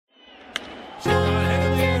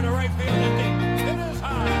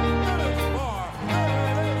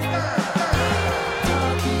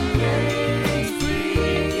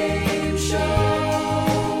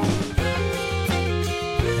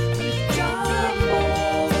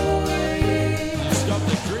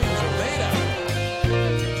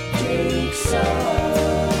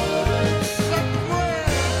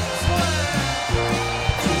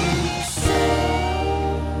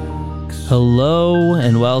Hello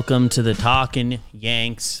and welcome to the Talkin'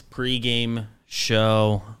 Yanks pregame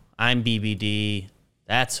show. I'm BBD.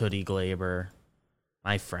 That's Hoodie Glaber,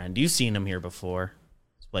 my friend. You've seen him here before.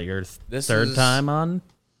 It's what, your third time on?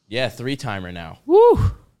 Yeah, 3-timer now. Woo!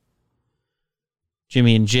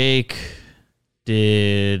 Jimmy and Jake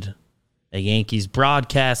did a Yankees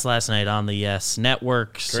broadcast last night on the Yes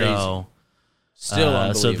Network. Crazy. Still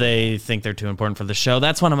unbelievable. So they think they're too important for the show.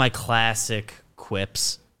 That's one of my classic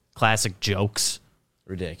quips, classic jokes.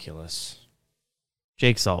 Ridiculous.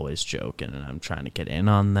 Jake's always joking, and I'm trying to get in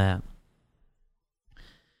on that.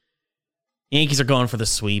 Yankees are going for the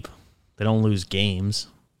sweep. They don't lose games.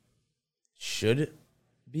 Should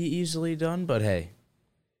be easily done, but hey,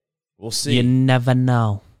 we'll see. You never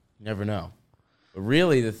know. Never know. But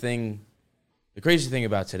really, the crazy thing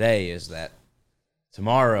about today is that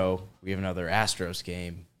tomorrow we have another Astros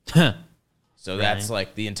game. So that's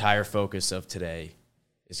like the entire focus of today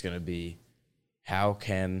is going to be how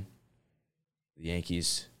can the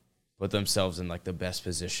Yankees put themselves in like the best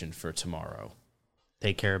position for tomorrow.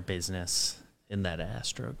 Take care of business in that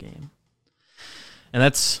Astro game. And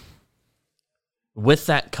that's, with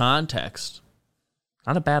that context,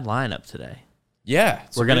 not a bad lineup today. Yeah.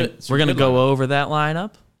 We're gonna go over that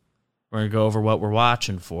lineup. We're going to go over what we're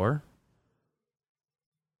watching for.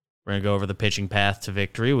 We're going to go over the pitching path to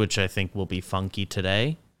victory, which I think will be funky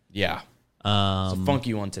today. Yeah. It's a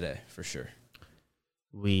funky one today, for sure.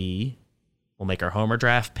 We will make our homer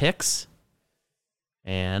draft picks,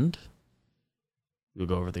 and we'll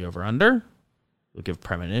go over the over-under. We'll give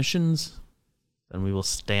premonitions, then we will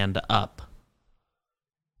stand up.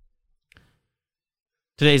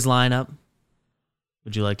 Today's lineup,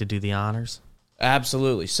 would you like to do the honors?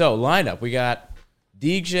 Absolutely. So, lineup, we got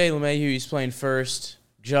DJ LeMahieu, he's playing first.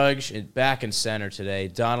 Judge back in center today.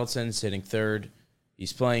 Donaldson's hitting third.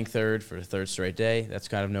 He's playing third for the third straight day. That's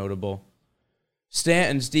kind of notable.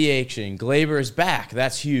 Stanton's DHing. Glaber is back.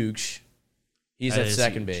 That's huge. He's at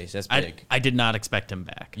second base. That's big. I did not expect him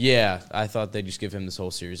back. Yeah, I thought they'd just give him this whole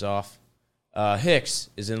series off. Hicks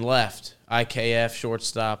is in left. IKF,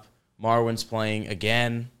 shortstop. Marwin's playing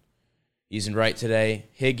again. He's in right today.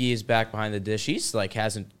 Higgy is back behind the dish. He's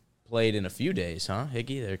hasn't played in a few days, huh?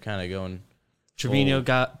 Higgy, they're kind of going... Trevino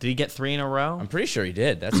did he get 3 in a row? I'm pretty sure he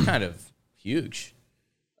did. That's kind of huge.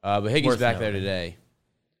 But Higgy's back there today.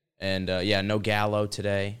 And, no Gallo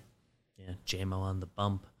today. Yeah, J-Mo on the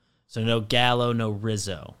bump. So no Gallo, no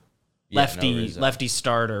Rizzo. Yeah, no Rizzo. Lefty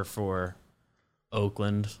starter for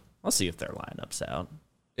Oakland. I'll see if their lineup's out.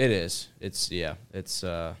 It is. It's.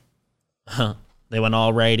 They went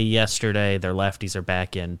all righty yesterday. Their lefties are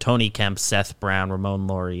back in. Tony Kemp, Seth Brown, Ramon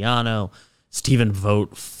Laureano, Stephen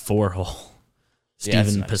Vogt, 4-hole.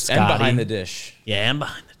 Stephen nice. Piscotty. And behind the dish. Yeah, and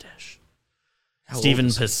behind the dish. Stephen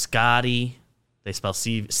Piscotty. They spell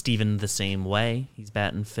Stephen the same way. He's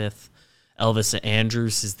batting 5th. Elvis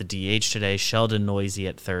Andrews is the DH today. Sheldon Noisy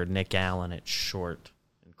at 3rd. Nick Allen at short.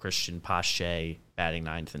 And Christian Pache batting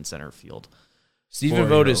 9th in center field. Stephen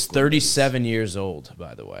Vogt is 37 years old,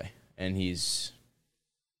 by the way. And he's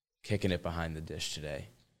kicking it behind the dish today.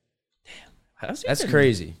 Damn. That's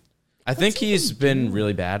crazy. I think he's been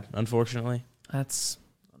really bad, unfortunately. That's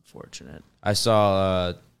unfortunate. I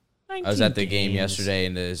saw, I was at the game yesterday,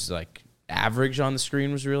 and his, average on the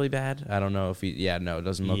screen was really bad. I don't know if it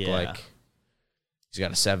doesn't look like he's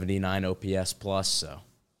got a 79 OPS plus, so.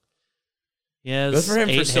 Yeah, good for him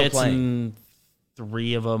 8 for still hits playing. And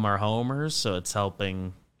 3 of them are homers, so it's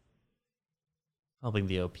helping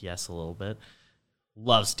the OPS a little bit.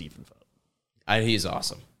 Love Stephen Vogt. He's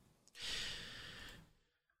awesome.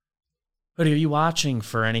 But are you watching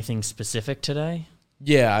for anything specific today?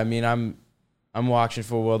 Yeah, I mean, I'm watching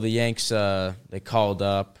for, the Yanks, they called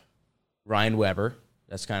up Ryan Weber.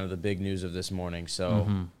 That's kind of the big news of this morning. So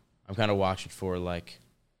I'm kind of watching for,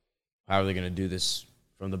 how are they going to do this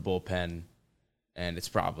from the bullpen? And it's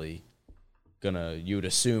probably you would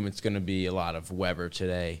assume it's going to be a lot of Weber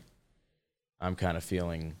today. I'm kind of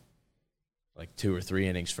feeling 2 or 3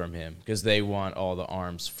 innings from him because they want all the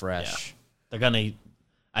arms fresh. Yeah. They're going to...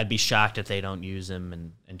 I'd be shocked if they don't use him,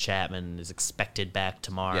 and Chapman is expected back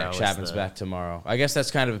tomorrow. Yeah, Chapman's back tomorrow. I guess that's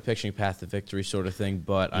kind of a pitching path to victory sort of thing,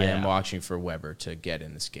 but I am watching for Weber to get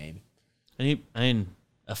in this game. And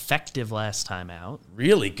effective last time out.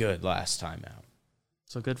 Really good last time out.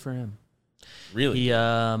 So good for him. Really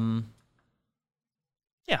good.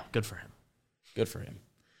 Yeah, good for him. Good for him.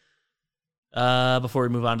 Before we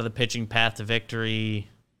move on to the pitching path to victory...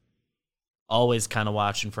 Always kind of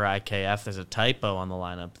watching for IKF. There's a typo on the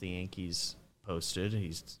lineup the Yankees posted.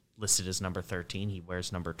 He's listed as number 13. He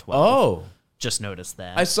wears number 12. Oh. Just noticed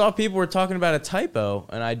that. I saw people were talking about a typo,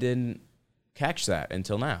 and I didn't catch that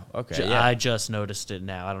until now. Okay, yeah. I just noticed it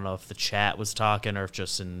now. I don't know if the chat was talking or if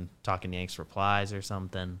just in Talking Yanks replies or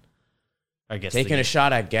something. I guess taking a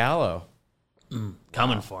shot at Gallo.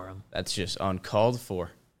 Coming for him. That's just uncalled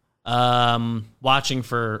for. Watching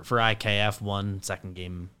for IKF one second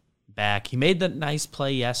game back. He made that nice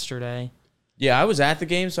play yesterday. Yeah, I was at the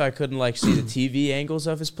game, so I couldn't see the TV angles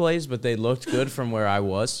of his plays, but they looked good from where I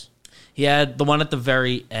was. He had the one at the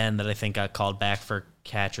very end that I think got called back for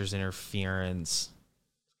catcher's interference.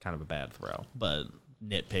 Kind of a bad throw, but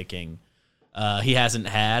nitpicking. He hasn't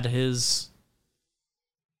had his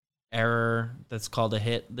error that's called a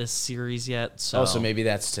hit this series yet. So maybe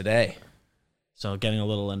that's today. So getting a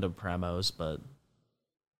little into promos, but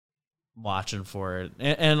watching for it.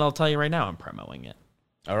 And I'll tell you right now, I'm promoing it.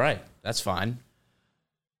 All right, that's fine.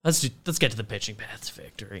 Let's get to the pitching paths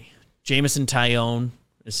victory. Jameson Taillon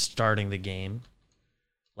is starting the game.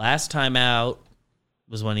 Last time out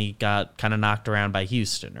was when he got kind of knocked around by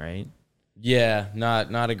Houston, right? Yeah,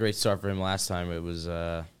 not a great start for him last time. It was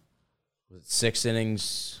 6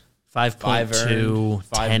 innings, 5.2,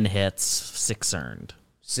 10 hits, 6 earned.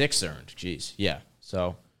 6 earned, jeez. Yeah,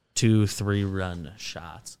 so 2 3-run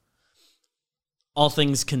shots. All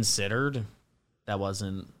things considered, that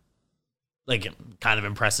wasn't kind of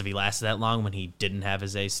impressive he lasted that long when he didn't have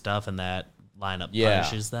his ace stuff, and that lineup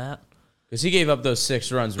punishes that. Because he gave up those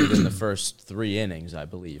 6 runs within the first 3 innings, I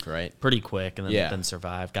believe, right? Pretty quick, and then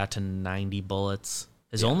survived. Got to 90 bullets.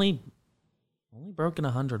 Has only broken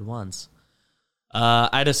 100 once.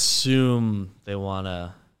 I'd assume they want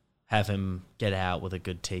to have him get out with a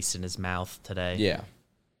good taste in his mouth today. Yeah.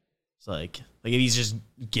 So if he just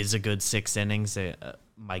gives a good 6 innings,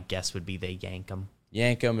 my guess would be they yank him.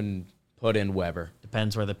 Yank him and put in Weber.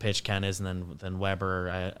 Depends where the pitch count is, and then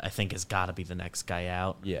Weber, I think, has got to be the next guy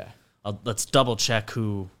out. Yeah. Let's double check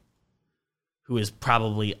who is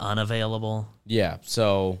probably unavailable. Yeah.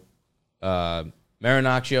 So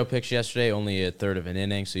Marinaccio pitched yesterday, only a third of an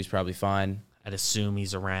inning, so he's probably fine. I'd assume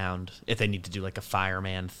he's around if they need to do a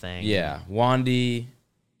fireman thing. Yeah. Wandy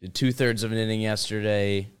did 2/3 of an inning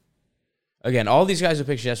yesterday. Again, all these guys who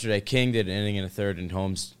pitched yesterday, King did an inning and a third, and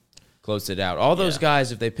Holmes closed it out. All those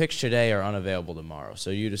guys, if they pitch today, are unavailable tomorrow. So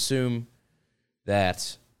you'd assume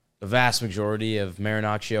that the vast majority of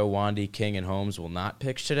Marinaccio, Wandy, King, and Holmes will not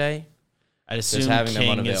pitch today. I'd assume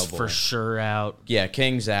King is for sure out. Yeah,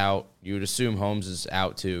 King's out. You would assume Holmes is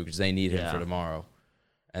out too because they need him for tomorrow.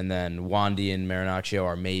 And then Wandy and Marinaccio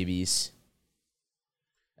are maybes.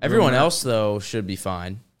 Everyone else, though, should be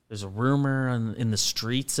fine. There's a rumor in the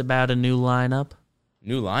streets about a new lineup.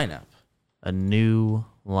 New lineup? A new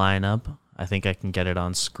lineup. I think I can get it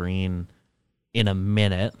on screen in a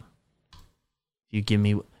minute.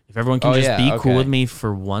 If everyone can be cool with me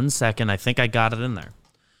for 1 second, I think I got it in there.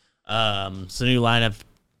 So new lineup,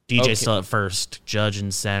 DJ still at first, Judge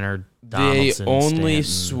in center, Donaldson, they only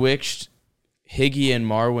Stanton. switched Higgy and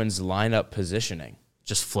Marwin's lineup positioning.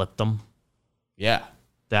 Just flipped them. Yeah.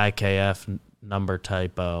 The IKF number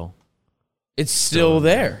typo. It's still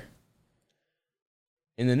there.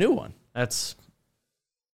 In the new one.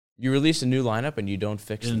 You release a new lineup and you don't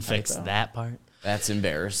fix Didn't fix that part. That's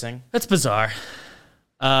embarrassing. That's bizarre.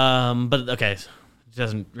 But okay. It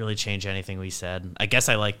doesn't really change anything we said. I guess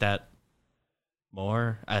I like that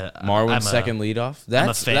more. Marwin's second leadoff.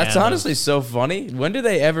 That's honestly so funny. When do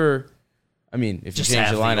they ever... I mean, if you change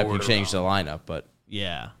the lineup, you change the lineup, but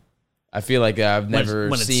yeah, I feel like I've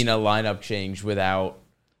never seen a lineup change without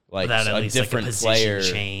a different player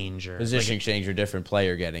change or change or different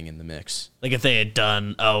player getting in the mix. Like if they had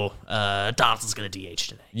done, Donaldson's going to DH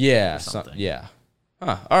today. Yeah, yeah.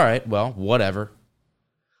 Huh. All right. Well, whatever.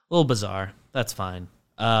 A little bizarre. That's fine.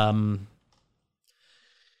 Did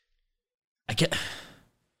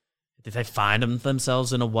they find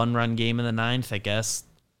themselves in a 1-run game in the 9th?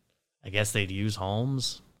 I guess they'd use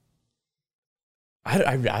Holmes.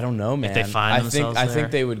 I don't know, man. If they find themselves I think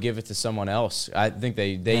they would give it to someone else. I think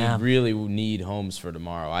they really need Holmes for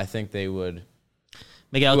tomorrow. I think they would.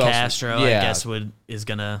 Miguel Castro, I guess, is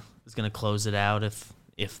gonna close it out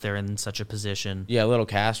if they're in such a position. Yeah, little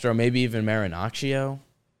Castro, maybe even Marinaccio,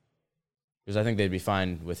 because I think they'd be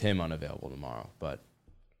fine with him unavailable tomorrow. But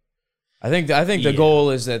I think the goal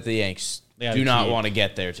is that the Yanks do not want to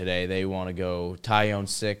get there today. They want to go Taillon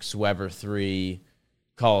 6, Weber 3,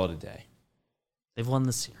 call it a day. They've won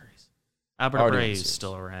the series. Albert Bray's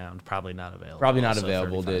still around. Probably not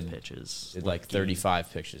available. Did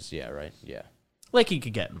 35 pitches. Yeah, right. Yeah. He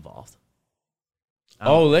could get involved.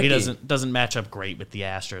 Licky. He doesn't match up great with the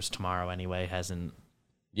Astros tomorrow anyway. Hasn't.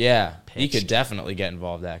 Yeah, pitched. He could definitely get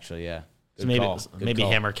involved. Actually, yeah. Good call. Maybe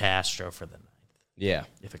him or Castro for the 9th. Yeah,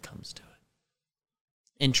 if it comes to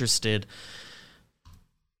it. interested.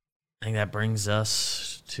 I think that brings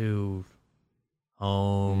us to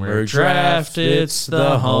Homer Draft. It's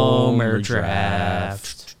the Homer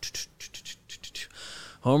Draft.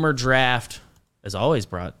 Homer Draft, as always,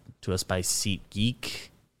 brought to us by SeatGeek.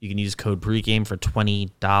 You can use code pregame for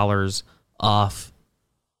 $20 off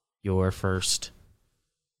your first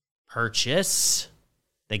purchase.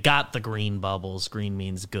 They got the green bubbles. Green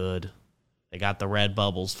means good. They got the red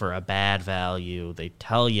bubbles for a bad value. They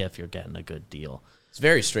tell you if you're getting a good deal. It's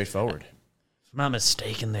very straightforward. If I'm not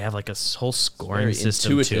mistaken, they have like a whole scoring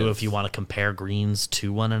system intuitive, too if you want to compare greens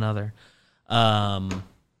to one another.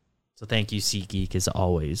 So thank you, SeatGeek, as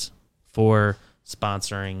always, for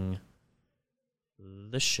sponsoring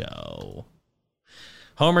the show.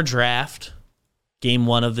 Homer Draft, game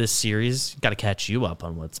 1 of this series. Got to catch you up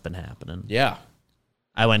on what's been happening. Yeah.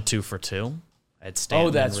 I went 2 for 2. I had Stanton. Oh,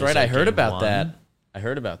 that's and right. Rizzo I heard game about 1. that. I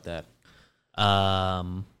heard about that.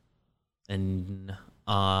 And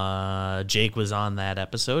Jake was on that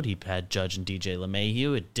episode. He had Judge and DJ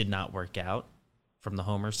LeMahieu. It did not work out from the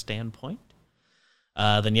Homer standpoint.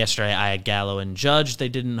 Then yesterday I had Gallo and Judge. They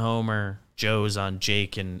didn't homer. Joe's on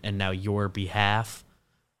Jake and now your behalf.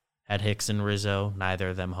 Had Hicks and Rizzo. Neither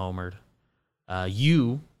of them homered.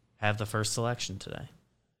 You have the first selection today.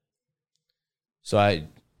 So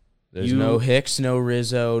there's no Hicks, no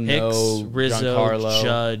Rizzo, no Rizzo, Giancarlo.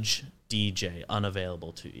 Judge, DJ,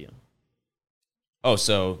 unavailable to you. Oh,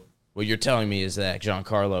 so what you're telling me is that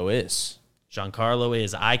Giancarlo is. Giancarlo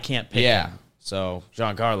is. I can't pick him. So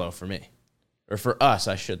Giancarlo for me. Or for us,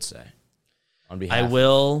 I should say. On behalf I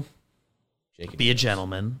will Jake be a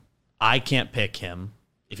gentleman. I can't pick him.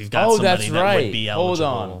 If you've got somebody that's that right. would be Hold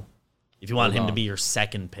eligible. on. If you want him to be your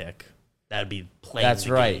second pick, that would be playing That's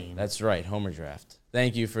the right. game. That's right. Homer Draft.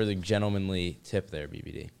 Thank you for the gentlemanly tip there,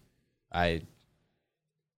 BBD. It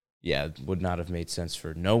would not have made sense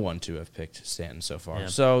for no one to have picked Stanton so far. Yeah.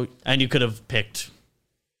 So, and you could have picked,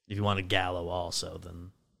 if you wanted Gallo also,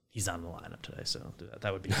 then he's on the lineup today, so do that.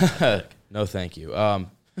 That would be my pick. No, thank you.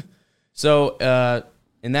 So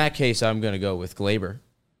in that case, I'm going to go with Glaber,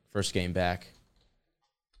 first game back.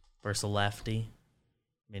 Versus a lefty.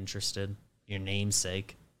 I'm interested. Your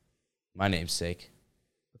namesake. My namesake.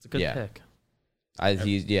 That's a good pick.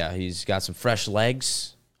 He's got some fresh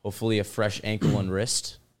legs. Hopefully a fresh ankle and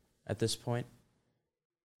wrist at this point.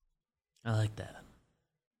 I like that.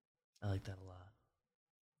 I like that a lot.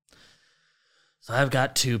 So I've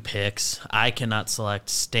got 2 picks. I cannot select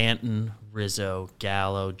Stanton, Rizzo,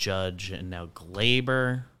 Gallo, Judge, and now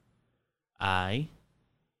Glaber. Lefty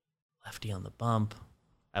on the bump.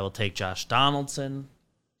 I will take Josh Donaldson.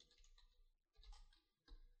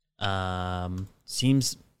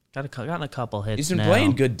 Seems gotten a couple hits. He's been now.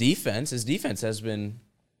 playing good defense. His defense has been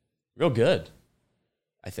real good.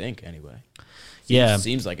 I think, anyway.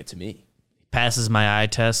 Seems like it to me. Passes my eye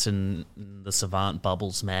test in the Savant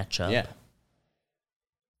Bubbles matchup. Yeah.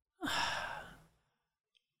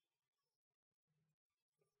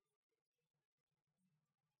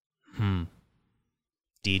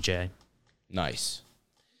 DJ. Nice.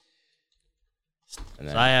 And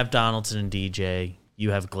then So I have Donaldson and DJ.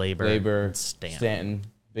 You have Glaber and Stanton.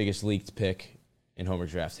 Biggest leaked pick in Homer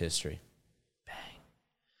Draft history.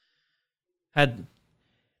 Was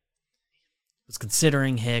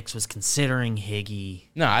considering Hicks, was considering Higgy.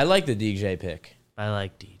 No, I like the DJ pick. I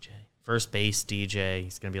like DJ. First base DJ.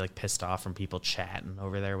 He's going to be like pissed off from people chatting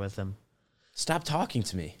over there with him. Stop talking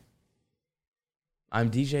to me. I'm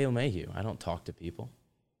DJ LeMahieu. I don't talk to people.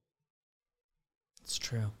 It's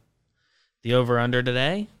true. The over-under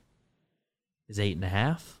today is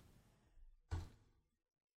 8.5.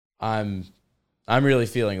 I'm really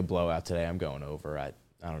feeling a blowout today. I'm going over. I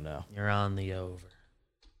don't know. You're on the over.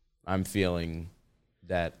 I'm feeling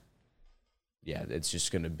that, it's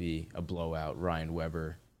just going to be a blowout Ryan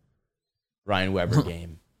Weber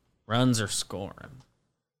game. Runs are scoring.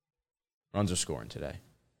 Runs are scoring today.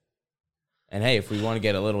 And, hey, if we want to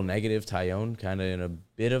get a little negative, Tyone kind of in a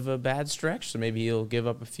bit of a bad stretch, so maybe he'll give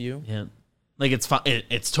up a few. Yeah. Like, it's fine.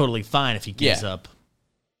 It's totally fine if he gives up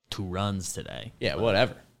 2 runs today. Yeah,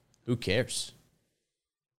 whatever. Who cares?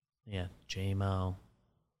 Yeah, J-Mo.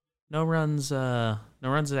 No runs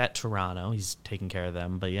at Toronto. He's taking care of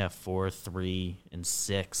them. But, 4, 3, and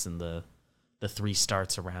 6, and the 3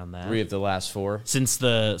 starts around that. 3 of the last 4? Since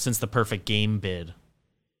the perfect game bid.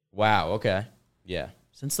 Wow, okay. Yeah.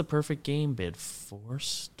 Since the perfect game bid, 4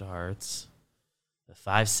 starts, a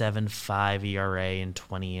 5.75 ERA in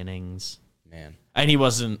 20 innings. Man. And he had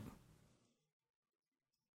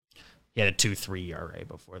a 2.3 ERA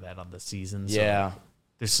before that on the season. So yeah.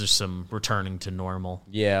 This is some returning to normal.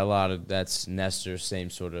 Yeah, a lot of that's Nestor,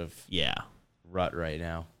 same sort of rut right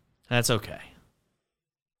now. That's okay.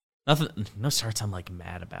 Nothing. No starts I'm like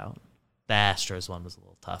mad about. The Astros one was a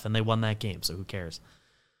little tough, and they won that game, so who cares?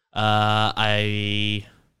 Boring,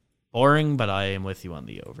 but I am with you on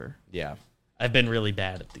the over. Yeah. I've been really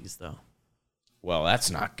bad at these, though. Well, that's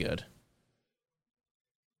not good.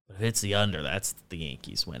 But if it's the under, that's the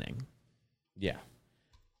Yankees winning. Yeah.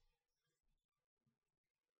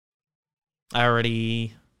 I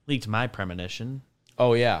already leaked my premonition.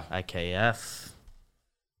 Oh, yeah. IKF.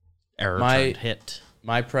 Error turned hit.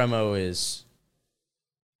 My premo is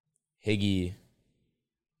Higgy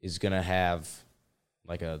is going to have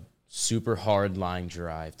like a super hard line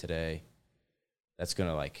drive today that's going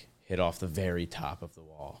to like hit off the very top of the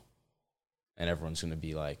wall. And everyone's going to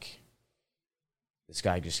be like, this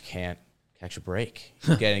guy just can't catch a break.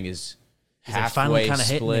 He's getting his halfway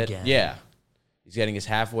split. Yeah. He's getting his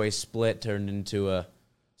halfway split turned into a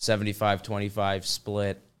 75-25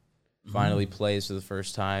 split. Finally plays for the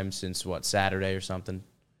first time since, Saturday or something.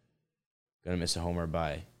 Going to miss a homer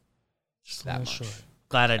by just that much.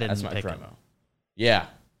 Glad I didn't That's my pick promo. him. Yeah.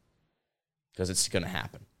 Because it's going to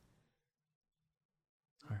happen.